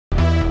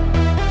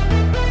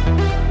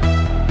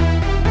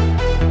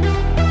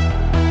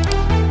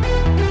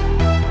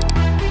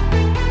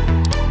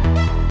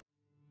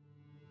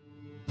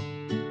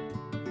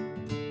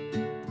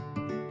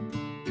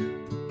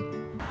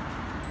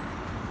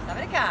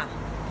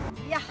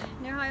Ja,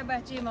 nu har jag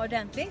börjat gymma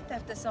ordentligt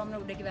eftersom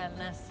Nordic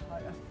Wellness har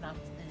öppnat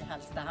i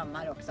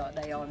Hallstahammar också,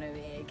 där jag nu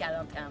är i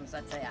karantän så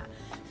att säga,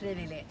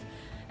 frivilligt.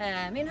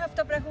 Min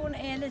höftoperation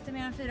är lite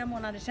mer än 4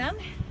 månader sedan.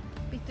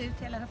 Bytte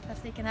ut hela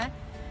höftplastiken här.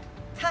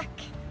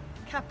 Tack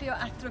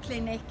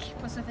capioartroclinic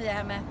på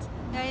Sofiahemmet.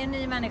 Jag är en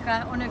ny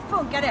människa och nu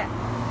funkar det.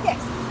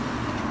 Yes!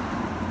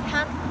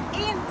 Kan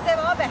inte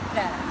vara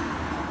bättre.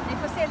 Ni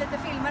får se lite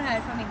filmer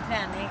här från min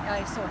träning. Jag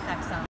är så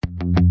tacksam.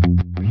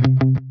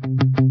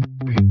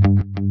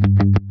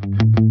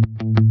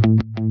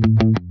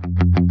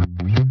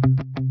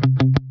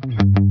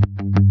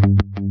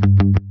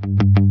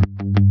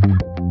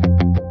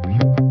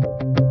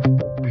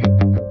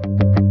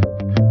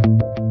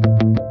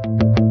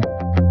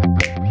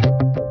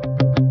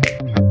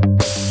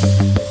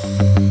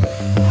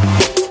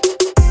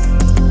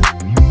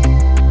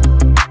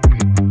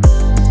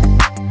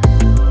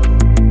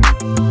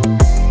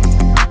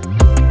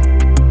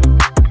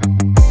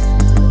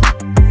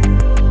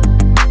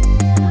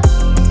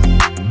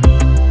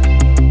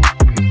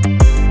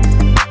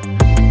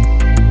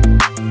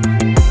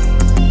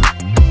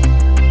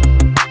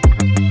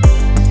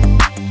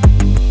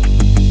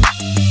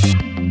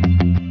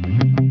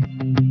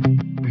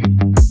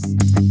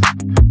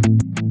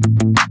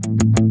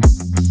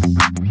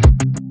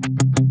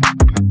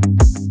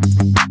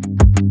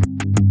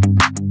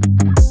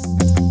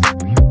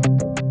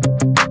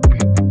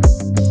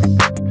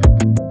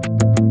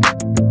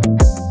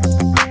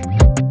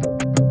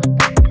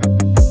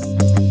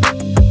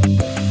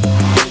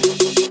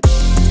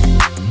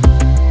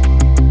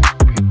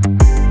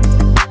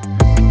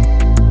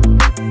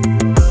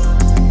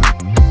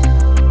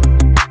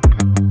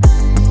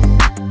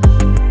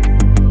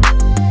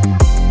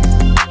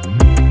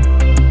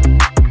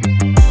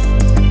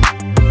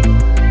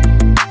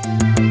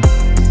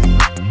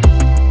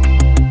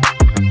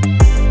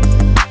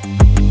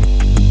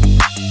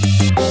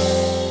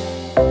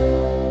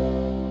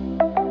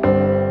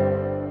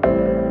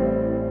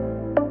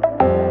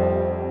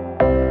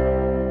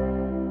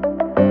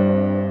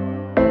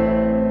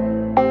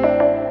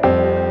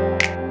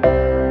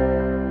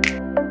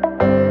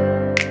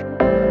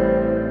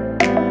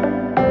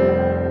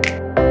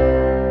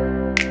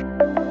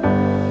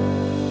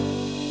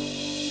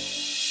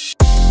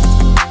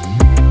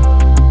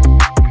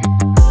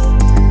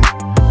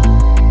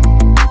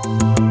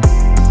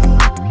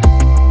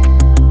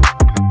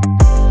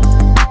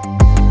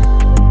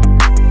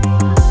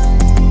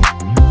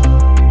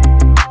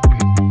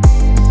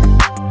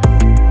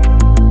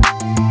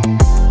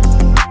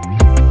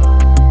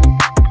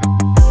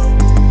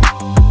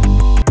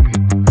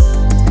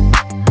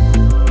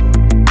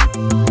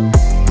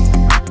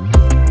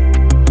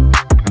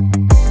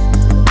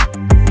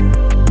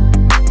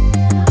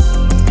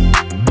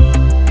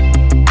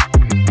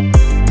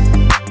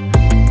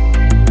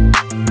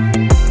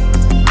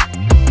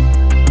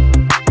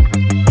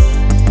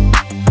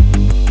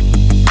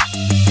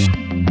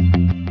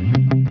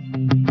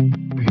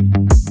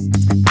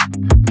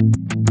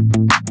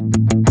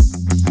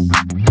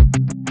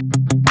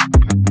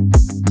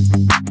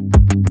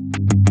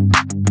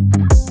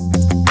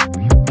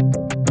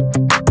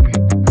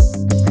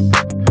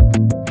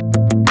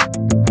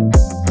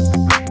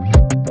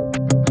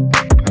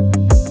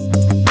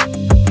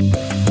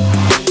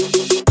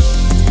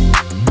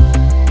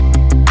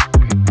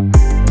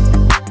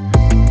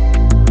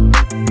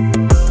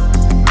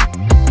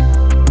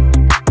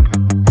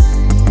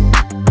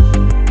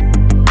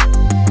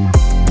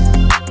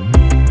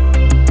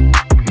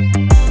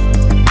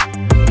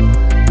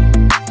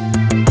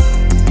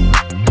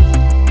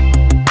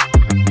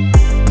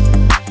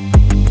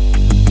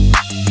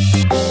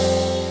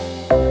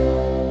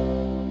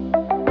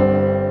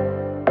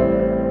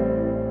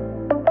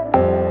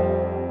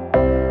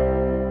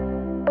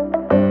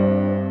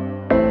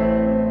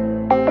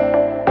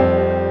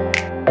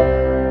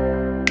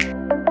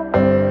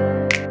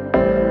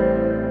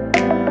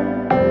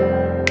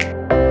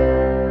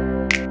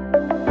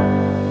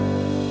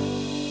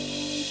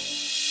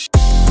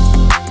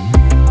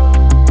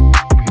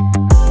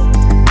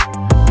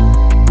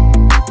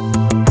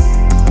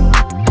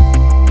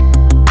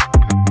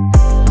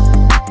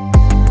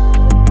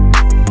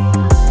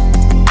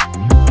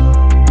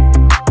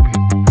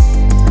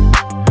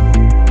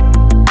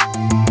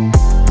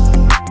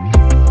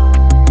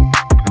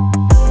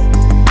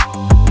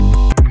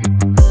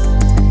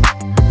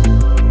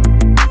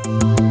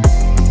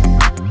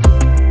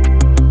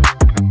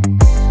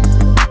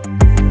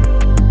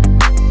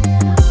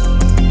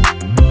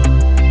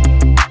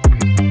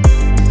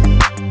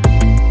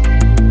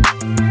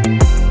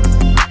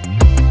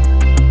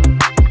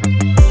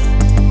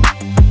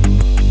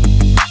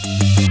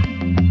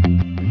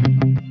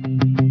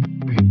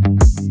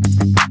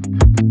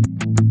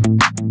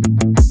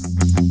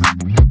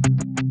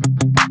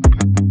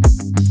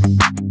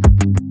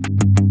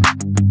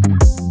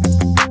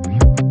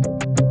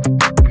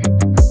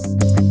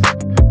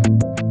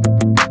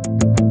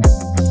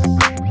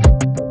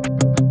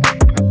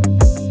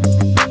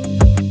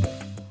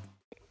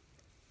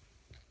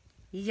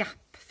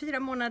 4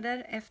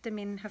 månader efter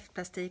min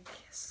höftplastik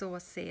så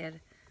ser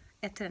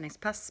ett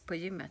träningspass på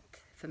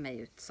gymmet för mig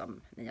ut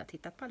som ni har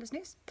tittat på alldeles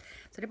nyss.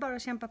 Så det är bara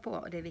att kämpa på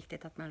och det är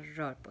viktigt att man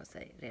rör på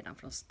sig redan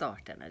från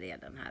starten när det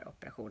gäller den här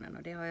operationen.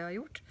 Och det har jag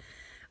gjort.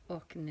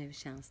 Och nu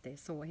känns det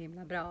så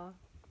himla bra.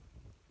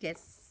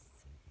 Yes!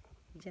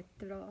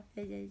 Jättebra.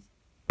 Hej hej!